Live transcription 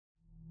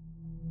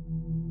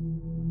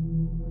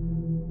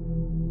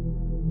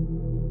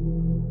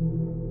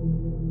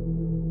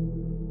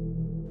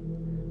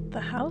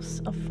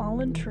House of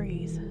Fallen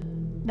Trees.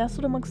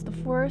 Nestled amongst the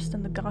forest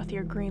and the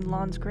Gothier Green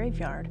Lawns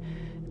graveyard,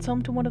 it's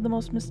home to one of the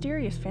most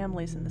mysterious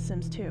families in The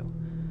Sims 2.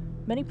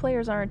 Many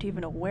players aren't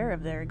even aware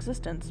of their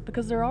existence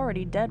because they're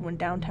already dead when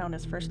downtown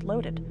is first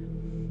loaded.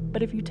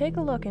 But if you take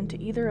a look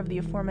into either of the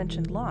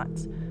aforementioned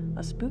lots,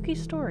 a spooky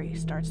story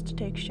starts to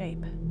take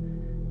shape.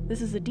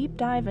 This is a deep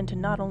dive into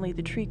not only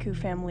the Tricou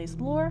family's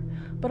lore,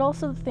 but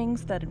also the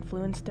things that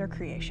influenced their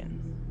creation.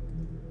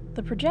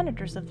 The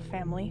progenitors of the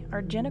family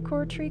are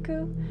Jennifer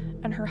Tricou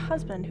and her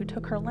husband, who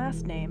took her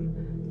last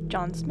name,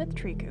 John Smith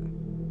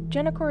Tricou.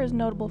 Jennifer is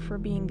notable for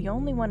being the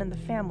only one in the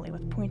family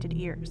with pointed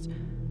ears.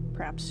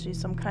 Perhaps she's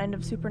some kind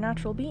of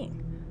supernatural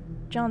being.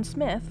 John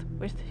Smith,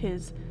 with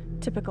his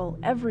typical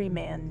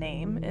everyman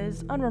name,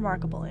 is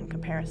unremarkable in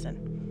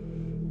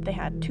comparison. They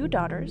had two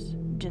daughters,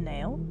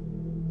 Janael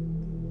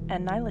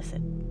and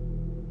Nylisset.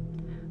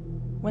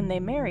 When they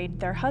married,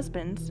 their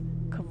husbands,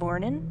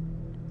 Gvaudoin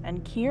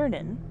and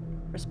Kiernan,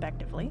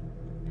 respectively,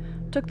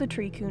 took the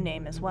Tricou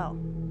name as well.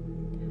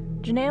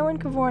 Janael and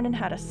Gvaudoin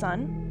had a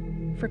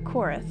son,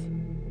 Fricorith,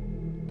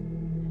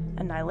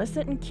 and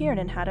Nylisset and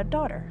Kiernan had a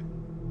daughter,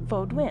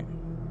 Vo-dwin.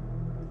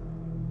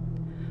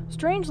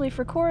 Strangely,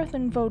 Fricorith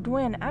and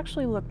Vo-dwin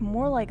actually look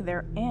more like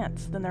their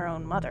aunts than their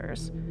own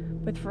mothers,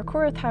 with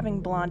Fricorith having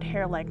blonde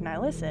hair like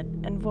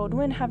Nylisset and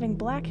Vo-dwin having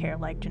black hair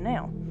like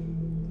Janael.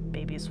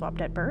 Babies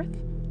swapped at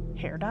birth?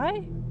 Hair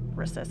dye?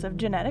 Recessive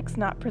genetics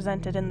not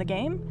presented in the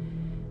game?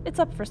 It's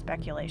up for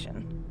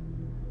speculation.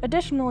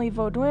 Additionally,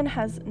 Vo-dwin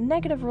has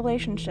negative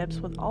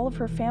relationships with all of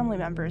her family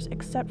members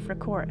except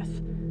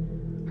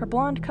Fricorith. Her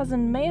blonde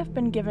cousin may have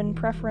been given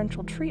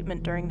preferential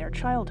treatment during their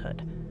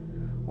childhood.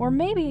 Or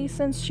maybe,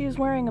 since she's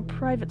wearing a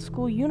private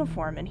school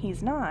uniform and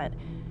he's not,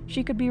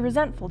 she could be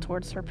resentful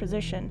towards her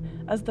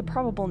position as the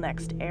probable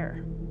next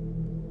heir.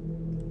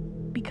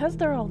 Because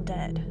they're all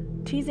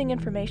dead, teasing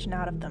information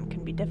out of them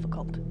can be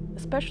difficult,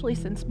 especially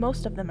since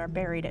most of them are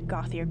buried at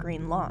Gothier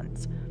Green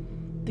Lawns.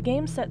 The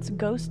game sets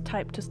ghost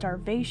type to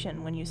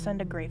starvation when you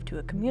send a grave to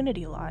a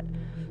community lot,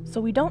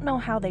 so we don't know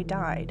how they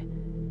died,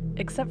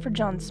 except for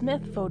John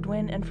Smith,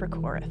 Vo-dwin, and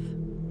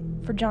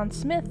Fricorith. For John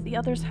Smith, the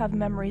others have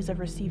memories of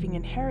receiving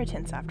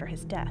inheritance after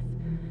his death.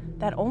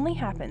 That only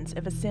happens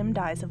if a sim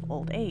dies of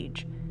old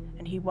age,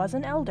 and he was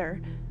an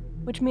elder,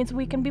 which means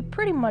we can be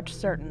pretty much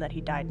certain that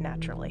he died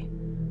naturally.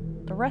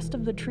 The rest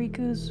of the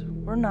Tricous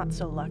were not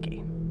so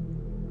lucky.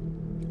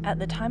 At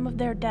the time of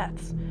their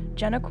deaths,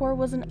 Jennifer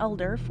was an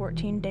elder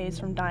 14 days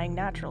from dying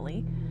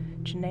naturally,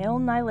 Janael,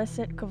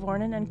 Nylisset,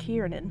 Gvaudoin, and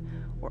Kiernan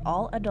were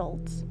all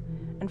adults,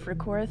 and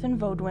Fricorith and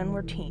Vo-dwin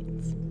were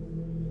teens.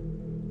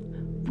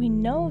 We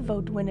know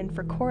Vo-dwin and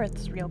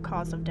Fricorith's real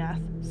cause of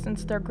death,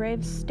 since their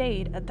graves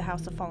stayed at the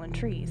House of Fallen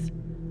Trees.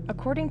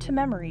 According to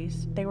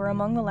memories, they were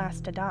among the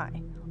last to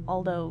die,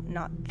 although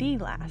not the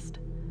last.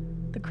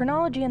 The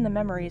chronology in the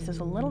memories is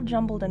a little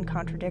jumbled and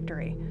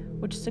contradictory,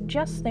 which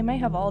suggests they may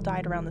have all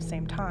died around the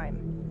same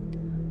time.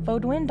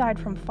 Vo-dwin died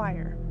from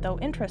fire, though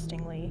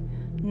interestingly,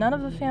 none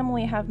of the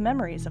family have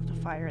memories of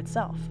the fire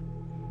itself.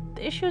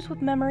 The issues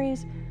with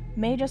memories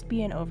may just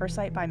be an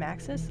oversight by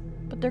Maxis,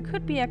 but there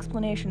could be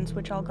explanations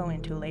which I'll go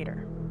into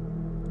later.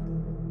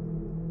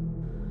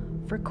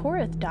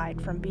 Fricorith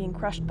died from being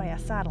crushed by a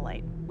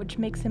satellite, which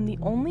makes him the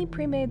only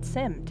pre-made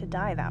sim to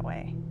die that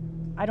way.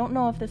 I don't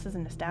know if this is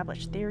an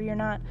established theory or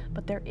not,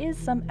 but there is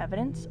some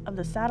evidence of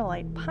the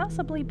satellite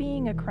possibly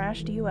being a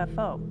crashed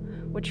UFO,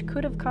 which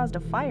could have caused a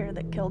fire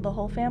that killed the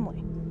whole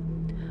family.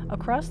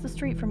 Across the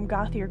street from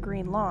Gothier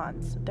Green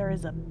Lawns, there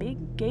is a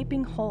big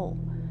gaping hole,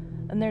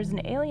 and there's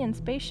an alien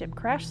spaceship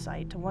crash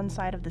site to one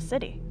side of the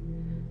city.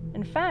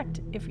 In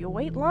fact, if you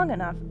wait long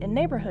enough in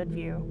neighborhood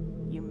view,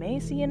 you may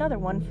see another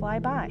one fly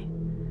by.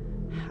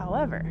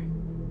 However,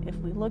 if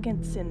we look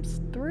at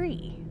Sims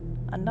 3,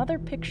 another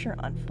picture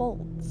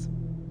unfolds.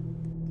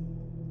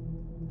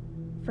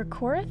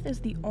 Fricorith is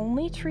the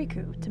only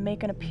Tricou to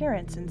make an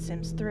appearance in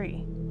Sims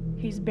 3.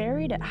 He's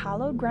buried at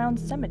Hallowed Ground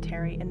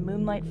Cemetery in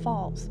Moonlight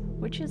Falls,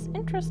 which is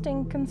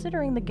interesting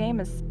considering the game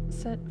is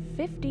set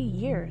 50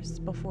 years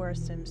before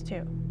Sims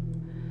 2.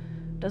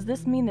 Does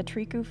this mean the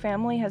Tricou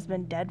family has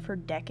been dead for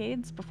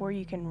decades before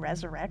you can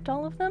resurrect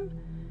all of them?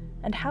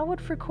 And how would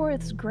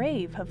Fricorith's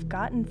grave have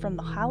gotten from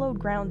the Hallowed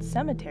Ground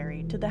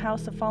Cemetery to the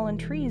House of Fallen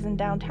Trees in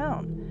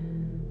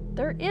downtown?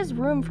 There is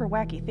room for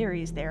wacky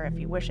theories there if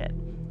you wish it,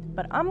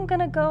 but I'm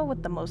gonna go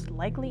with the most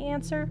likely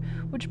answer,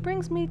 which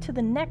brings me to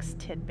the next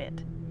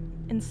tidbit.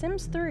 In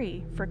Sims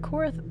 3,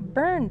 Fricorith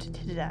burned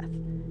to death,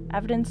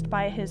 evidenced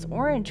by his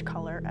orange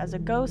color as a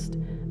ghost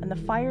and the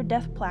fire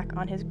death plaque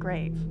on his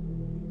grave.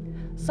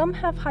 Some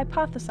have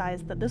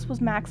hypothesized that this was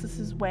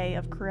Maxis' way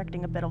of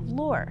correcting a bit of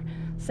lore,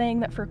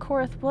 saying that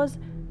Fricorith was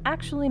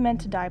actually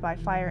meant to die by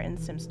fire in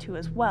Sims 2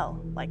 as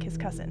well, like his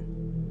cousin.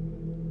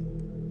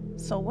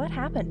 So what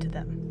happened to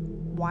them?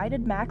 Why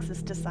did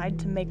Maxis decide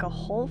to make a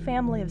whole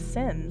family of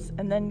Sims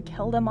and then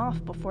kill them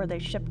off before they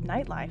shipped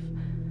Nightlife?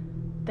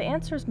 The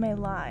answers may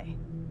lie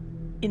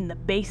in the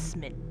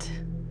basement.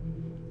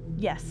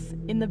 Yes,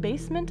 in the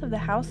basement of the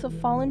House of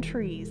Fallen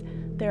Trees,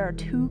 there are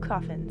two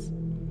coffins.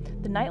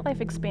 The Nightlife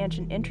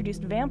expansion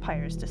introduced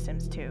vampires to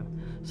Sims 2,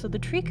 so the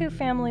Tricou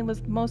family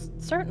was most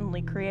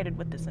certainly created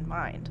with this in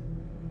mind.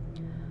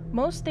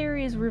 Most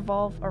theories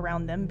revolve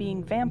around them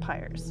being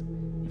vampires.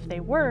 If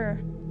they were,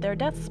 their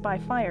deaths by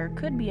fire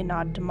could be a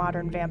nod to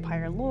modern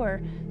vampire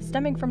lore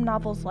stemming from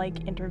novels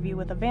like Interview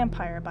with a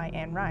Vampire by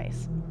Anne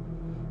Rice.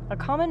 A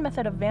common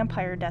method of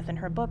vampire death in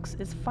her books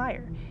is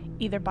fire,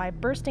 either by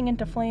bursting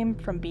into flame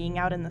from being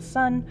out in the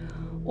sun,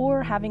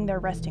 or having their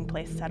resting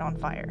place set on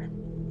fire.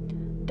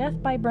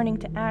 Death by burning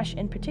to ash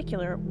in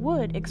particular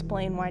would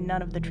explain why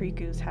none of the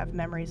Tricous have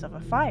memories of a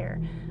fire,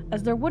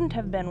 as there wouldn't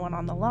have been one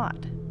on the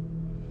lot.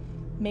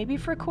 Maybe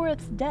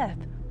Fricorith's death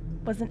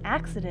was an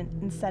accident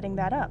in setting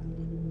that up.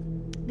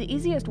 The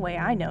easiest way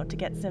I know to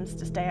get Sims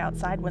to stay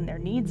outside when their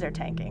needs are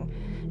tanking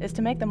is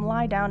to make them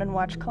lie down and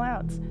watch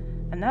clouds,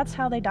 and that's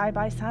how they die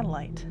by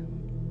satellite.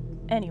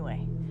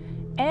 Anyway,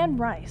 Anne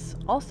Rice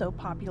also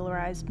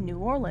popularized New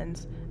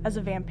Orleans as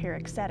a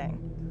vampiric setting.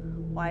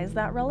 Why is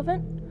that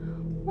relevant?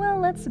 Well,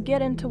 let's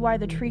get into why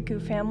the Tricou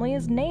family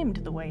is named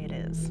the way it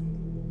is.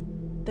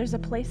 There's a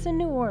place in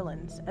New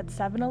Orleans at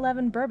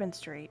 711 Bourbon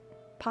Street,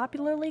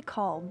 popularly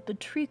called the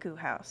Tricou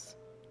House.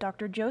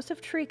 Dr.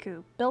 Joseph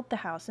Tricou built the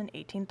house in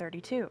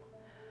 1832.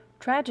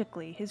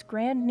 Tragically, his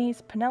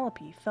grandniece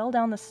Penelope fell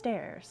down the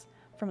stairs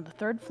from the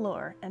 3rd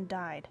floor and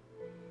died.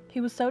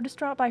 He was so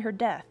distraught by her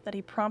death that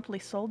he promptly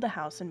sold the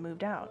house and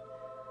moved out.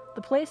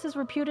 The place is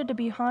reputed to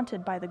be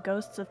haunted by the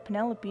ghosts of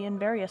Penelope and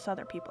various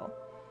other people.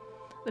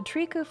 The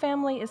Tricou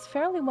family is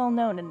fairly well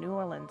known in New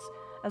Orleans,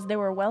 as they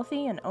were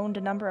wealthy and owned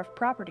a number of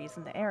properties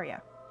in the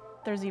area.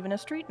 There's even a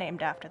street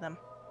named after them.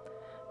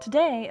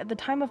 Today, at the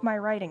time of my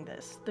writing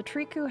this, the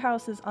Tricou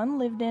house is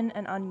unlived in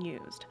and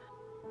unused.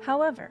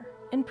 However,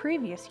 in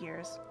previous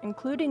years,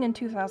 including in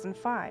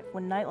 2005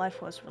 when Nightlife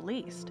was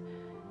released,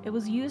 it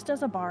was used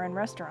as a bar and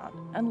restaurant,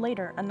 and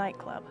later a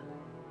nightclub.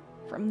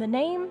 From the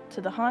name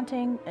to the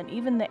haunting, and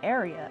even the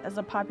area as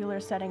a popular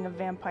setting of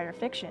vampire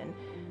fiction,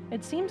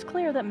 it seems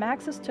clear that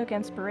Maxis took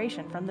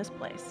inspiration from this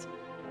place.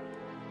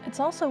 It's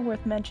also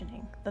worth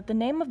mentioning that the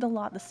name of the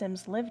lot the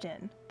Sims lived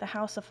in, the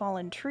House of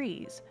Fallen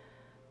Trees,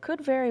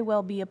 could very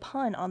well be a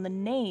pun on the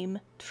name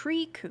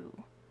Tricou,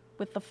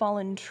 with the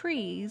fallen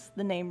trees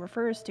the name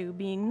refers to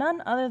being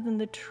none other than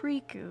the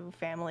Tricou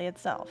family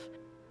itself.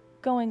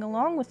 Going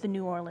along with the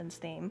New Orleans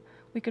theme,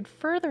 we could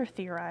further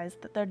theorize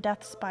that their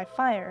deaths by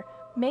fire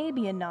may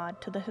be a nod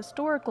to the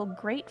historical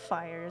Great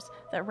Fires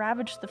that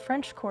ravaged the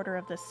French quarter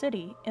of the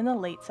city in the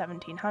late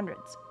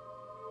 1700s.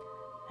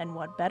 And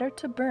what better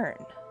to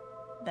burn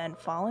than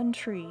fallen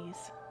trees?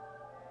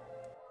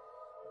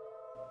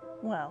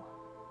 Well,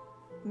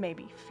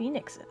 maybe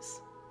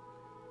phoenixes.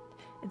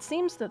 It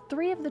seems that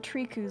 3 of the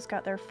Tricous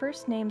got their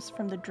first names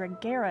from the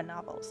Dragera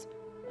novels,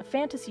 a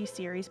fantasy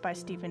series by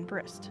Stephen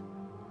Brust.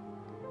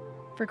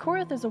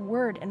 Fricorith is a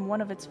word in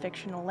one of its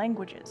fictional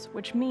languages,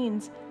 which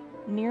means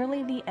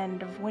nearly the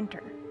end of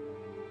winter.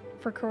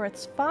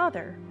 Fricorith's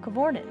father,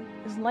 Gvaudoin,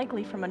 is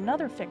likely from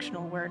another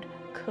fictional word,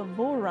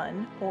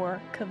 Gvaudoin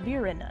or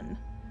Gvaudoin,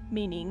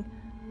 meaning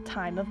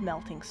time of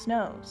melting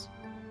snows.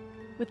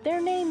 With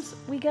their names,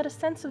 we get a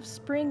sense of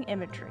spring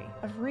imagery,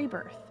 of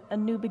rebirth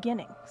and new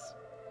beginnings.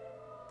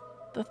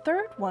 The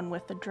third one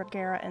with the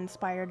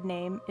Dragera-inspired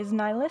name is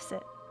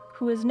Nilicet,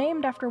 who is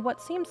named after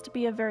what seems to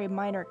be a very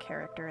minor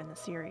character in the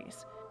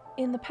series.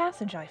 In the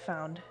passage I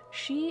found,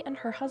 she and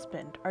her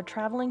husband are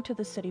traveling to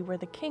the city where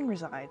the king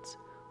resides,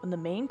 when the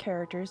main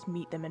characters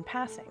meet them in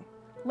passing.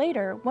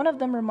 Later, one of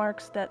them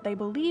remarks that they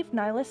believe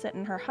Nilicet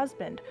and her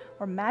husband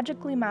were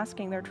magically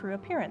masking their true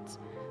appearance,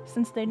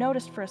 since they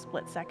noticed for a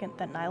split second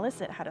that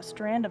Nilicet had a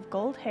strand of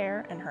gold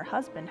hair and her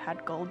husband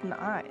had golden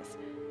eyes.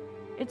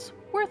 It's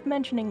worth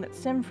mentioning that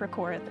Sim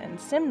Fricorith and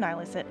Sim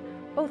Nilicet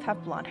both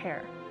have blonde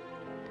hair.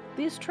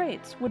 These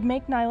traits would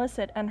make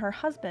Nilicet and her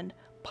husband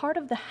part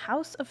of the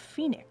House of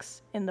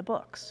Phoenix in the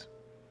books.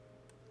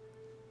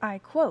 I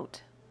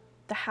quote,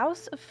 "The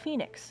House of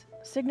Phoenix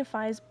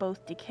signifies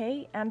both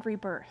decay and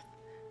rebirth.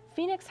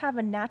 Phoenix have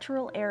a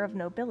natural air of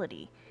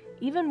nobility,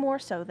 even more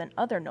so than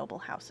other noble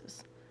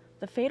houses.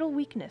 The fatal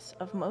weakness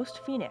of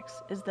most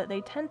Phoenix is that they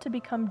tend to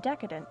become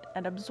decadent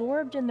and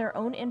absorbed in their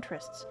own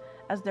interests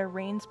as their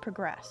reigns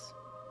progress."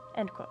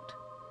 End quote.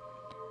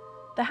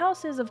 The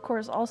house is, of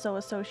course, also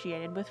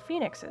associated with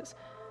phoenixes,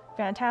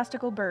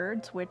 fantastical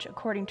birds which,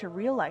 according to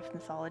real-life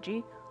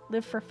mythology,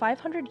 live for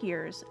 500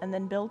 years and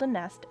then build a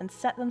nest and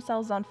set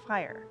themselves on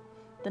fire.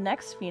 The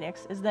next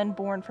phoenix is then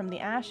born from the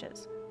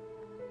ashes.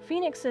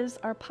 Phoenixes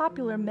are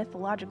popular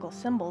mythological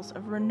symbols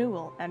of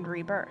renewal and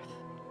rebirth.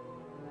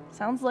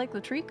 Sounds like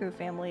the Tricou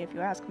family, if you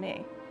ask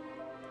me.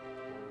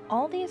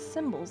 All these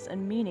symbols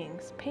and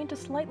meanings paint a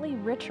slightly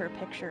richer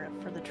picture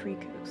for the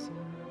Tricous,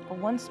 a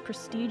once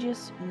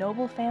prestigious,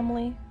 noble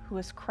family who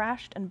has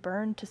crashed and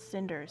burned to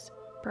cinders,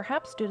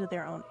 perhaps due to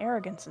their own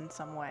arrogance in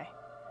some way,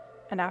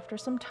 and after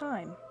some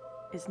time,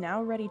 is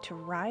now ready to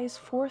rise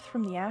forth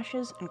from the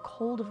ashes and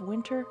cold of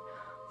winter,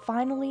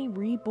 finally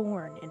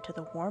reborn into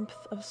the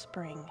warmth of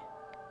spring.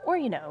 Or,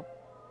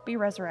 be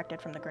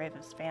resurrected from the grave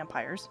as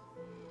vampires.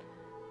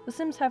 The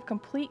Sims have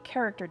complete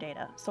character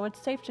data, so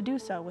it's safe to do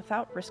so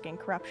without risking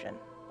corruption.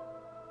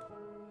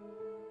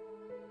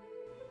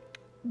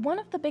 One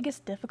of the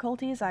biggest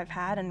difficulties I've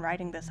had in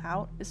writing this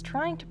out is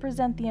trying to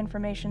present the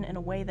information in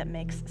a way that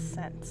makes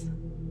sense.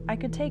 I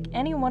could take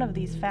any one of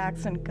these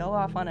facts and go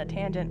off on a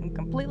tangent and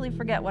completely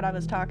forget what I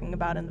was talking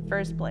about in the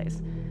first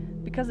place,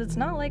 because it's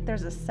not like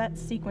there's a set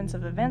sequence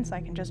of events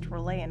I can just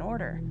relay in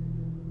order.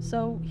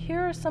 So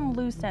here are some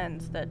loose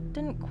ends that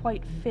didn't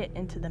quite fit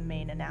into the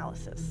main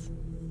analysis.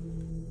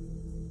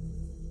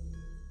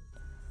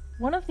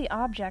 One of the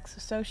objects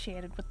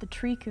associated with the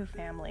Tricou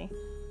family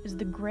is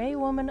the Grey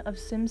Woman of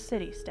Sim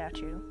City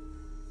statue.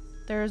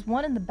 There is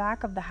one in the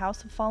back of the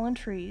House of Fallen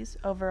Trees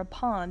over a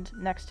pond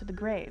next to the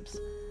graves.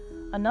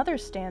 Another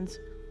stands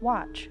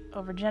watch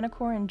over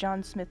Jennifer and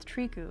John Smith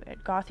Tricou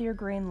at Gothier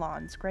Green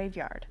Lawns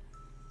graveyard.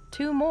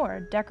 Two more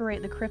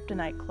decorate the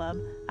Kryptonite Club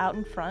out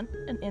in front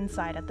and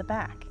inside at the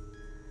back.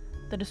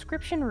 The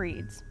description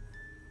reads,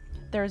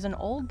 "There is an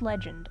old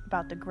legend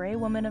about the Grey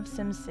Woman of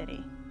Sim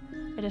City.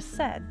 It is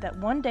said that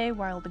one day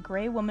while the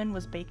Grey Woman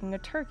was baking a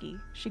turkey,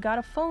 she got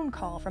a phone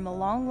call from a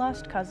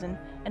long-lost cousin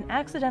and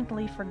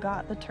accidentally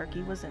forgot the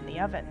turkey was in the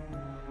oven.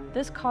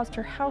 This caused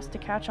her house to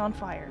catch on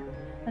fire,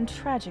 and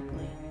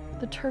tragically,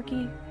 the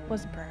turkey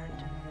was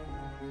burned.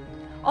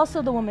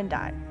 Also, the woman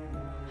died.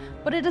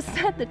 But it is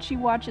said that she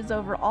watches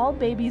over all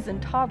babies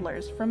and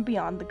toddlers from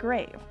beyond the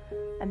grave,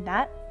 and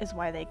that is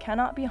why they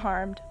cannot be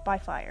harmed by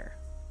fire."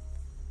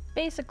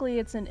 Basically,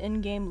 it's an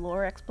in-game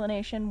lore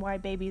explanation why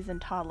babies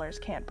and toddlers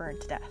can't burn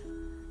to death.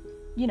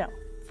 You know,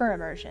 for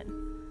immersion.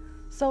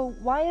 So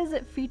why is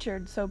it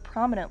featured so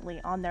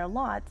prominently on their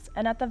lots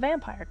and at the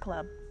Vampire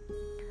Club?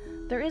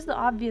 There is the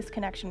obvious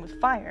connection with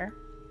fire.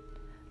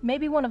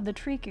 Maybe one of the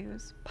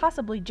Tricous,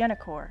 possibly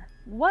Jennifer,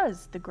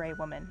 was the Grey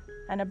Woman,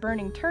 and a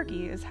burning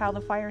turkey is how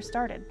the fire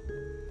started.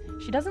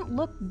 She doesn't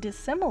look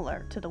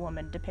dissimilar to the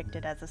woman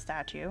depicted as a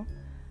statue.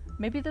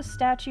 Maybe the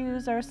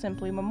statues are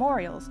simply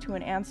memorials to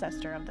an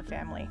ancestor of the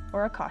family,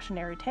 or a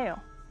cautionary tale.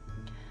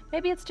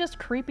 Maybe it's just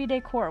creepy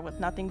decor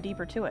with nothing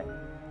deeper to it.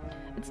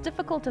 It's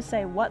difficult to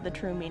say what the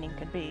true meaning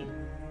could be,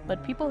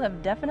 but people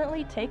have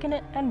definitely taken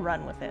it and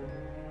run with it.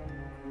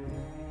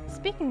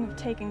 Speaking of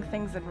taking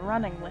things and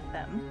running with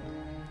them,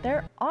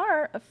 there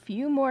are a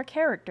few more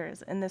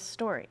characters in this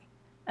story,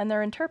 and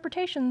their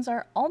interpretations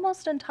are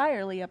almost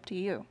entirely up to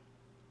you.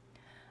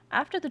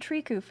 After the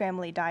Tricou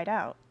family died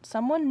out,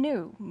 someone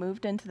new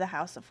moved into the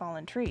House of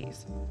Fallen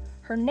Trees.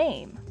 Her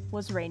name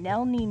was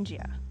Raynell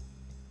Ninja,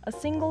 a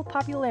single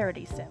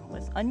popularity sim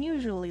with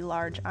unusually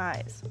large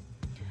eyes.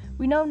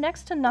 We know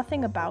next to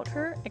nothing about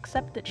her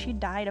except that she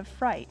died of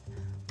fright,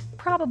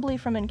 probably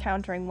from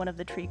encountering one of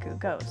the Tricou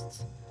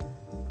ghosts.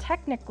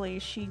 Technically,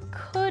 she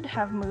could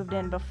have moved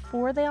in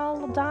before they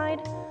all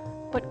died,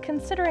 but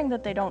considering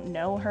that they don't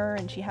know her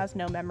and she has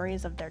no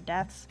memories of their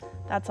deaths,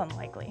 that's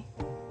unlikely.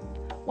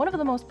 One of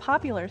the most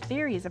popular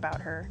theories about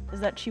her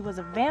is that she was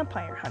a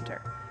vampire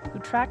hunter who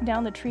tracked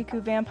down the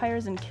Tricou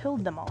vampires and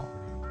killed them all,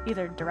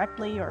 either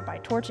directly or by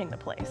torching the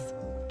place.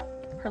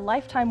 Her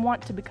lifetime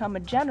want to become a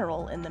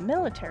general in the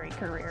military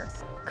career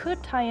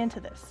could tie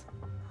into this,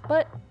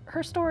 but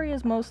her story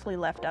is mostly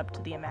left up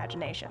to the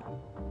imagination.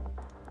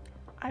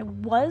 I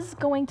was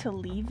going to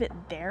leave it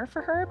there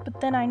for her,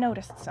 but then I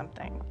noticed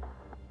something.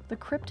 The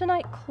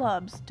Kryptonite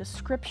Club's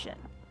description.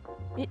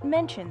 It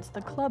mentions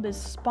the club is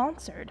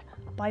sponsored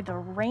by the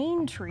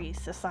Rain Tree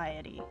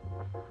Society.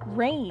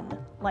 Rain,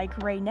 like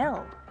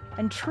Raynell,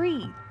 and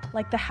Tree,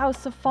 like the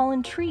House of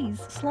Fallen Trees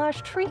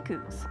 /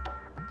 Tricous.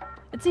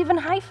 It's even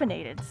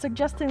hyphenated,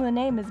 suggesting the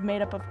name is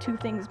made up of two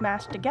things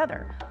mashed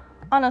together.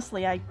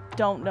 Honestly, I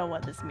don't know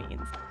what this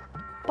means.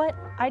 But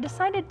I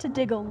decided to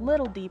dig a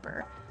little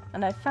deeper,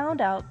 and I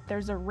found out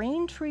there's a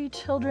Rain Tree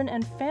Children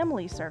and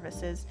Family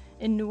Services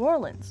in New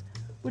Orleans,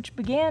 which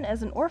began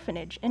as an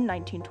orphanage in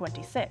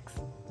 1926.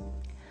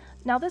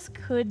 Now this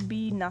could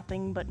be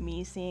nothing but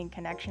me seeing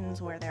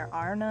connections where there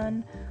are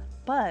none,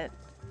 but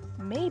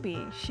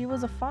maybe she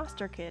was a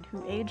foster kid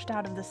who aged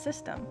out of the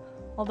system,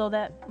 although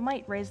that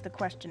might raise the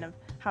question of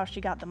how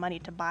she got the money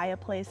to buy a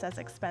place as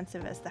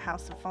expensive as the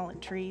House of Fallen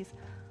Trees,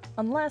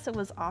 unless it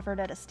was offered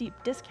at a steep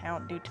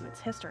discount due to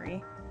its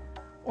history.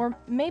 Or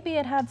maybe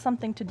it had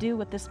something to do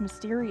with this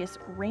mysterious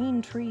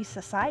Rain Tree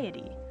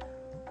Society.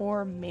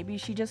 Or maybe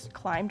she just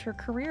climbed her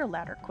career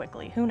ladder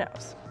quickly, who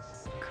knows?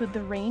 Could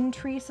the Rain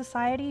Tree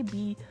Society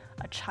be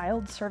a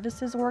child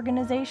services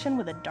organization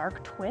with a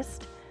dark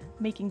twist,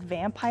 making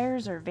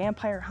vampires or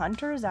vampire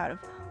hunters out of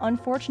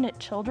unfortunate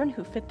children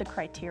who fit the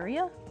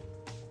criteria?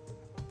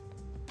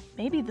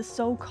 Maybe the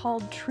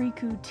so-called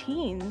Tricou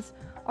teens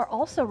are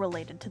also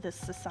related to this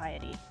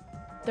society.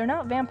 They're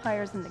not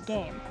vampires in the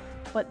game,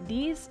 but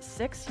these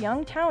 6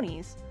 young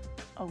townies,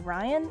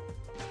 Orion,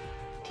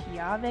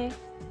 Tiave,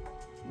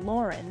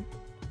 Lauren,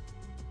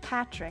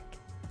 Patrick,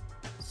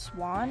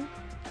 Swan,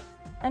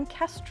 and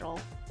Kestrel,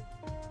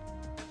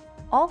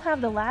 all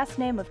have the last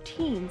name of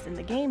teens in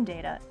the game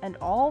data and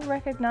all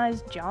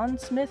recognize John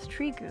Smith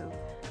Tricou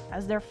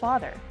as their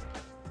father,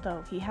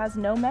 though he has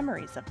no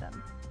memories of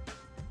them.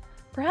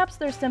 Perhaps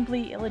they're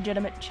simply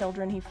illegitimate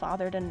children he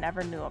fathered and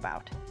never knew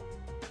about.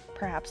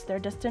 Perhaps they're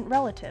distant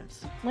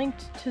relatives,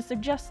 linked to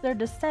suggest they're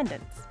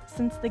descendants,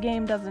 since the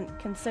game doesn't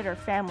consider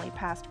family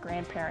past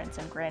grandparents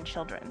and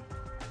grandchildren.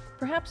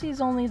 Perhaps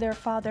he's only their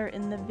father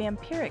in the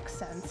vampiric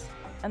sense,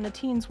 and the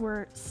teens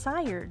were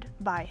sired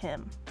by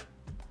him.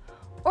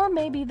 Or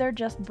maybe they're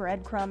just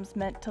breadcrumbs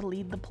meant to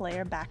lead the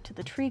player back to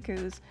the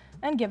Tricous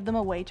and give them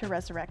a way to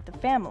resurrect the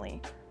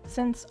family,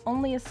 since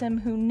only a sim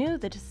who knew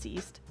the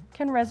deceased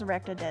can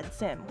resurrect a dead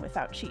sim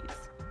without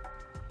cheats.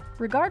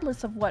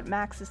 Regardless of what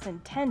Maxis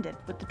intended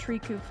with the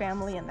Tricou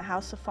family and the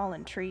House of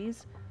Fallen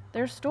Trees,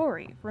 their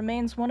story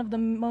remains one of the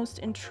most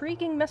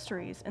intriguing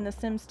mysteries in The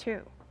Sims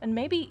 2, and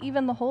maybe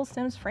even the whole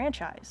Sims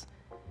franchise.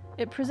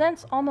 It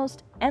presents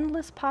almost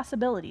endless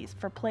possibilities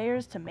for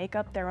players to make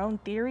up their own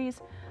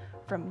theories,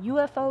 from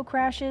UFO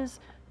crashes,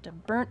 to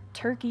burnt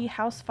turkey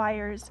house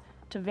fires,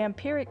 to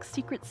vampiric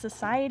secret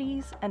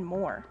societies, and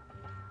more.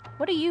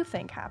 What do you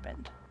think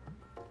happened?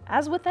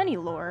 As with any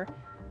lore,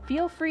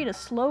 feel free to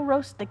slow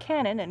roast the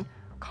canon and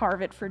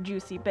carve it for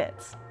juicy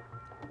bits.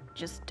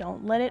 Just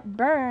don't let it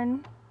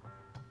burn.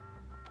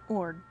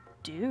 Or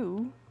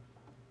do.